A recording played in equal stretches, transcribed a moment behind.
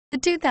The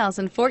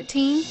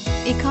 2014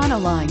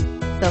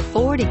 Econoline. The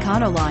Ford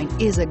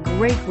Econoline is a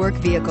great work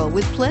vehicle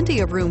with plenty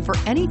of room for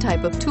any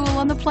type of tool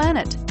on the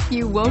planet.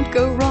 You won't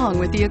go wrong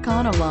with the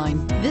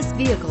Econoline. This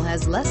vehicle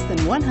has less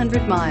than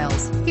 100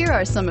 miles. Here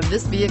are some of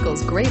this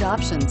vehicle's great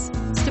options: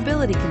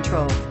 stability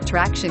control,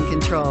 traction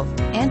control,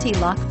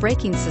 anti-lock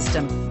braking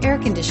system, air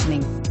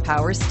conditioning,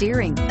 power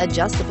steering,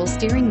 adjustable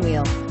steering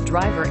wheel,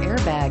 driver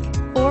airbag,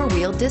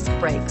 four-wheel disc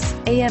brakes,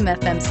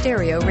 AM/FM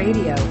stereo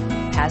radio,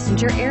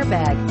 passenger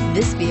airbag.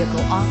 This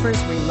vehicle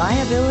offers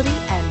reliability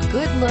and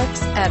good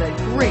looks at a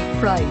great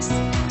price.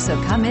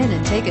 So come in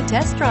and take a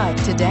test drive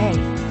today.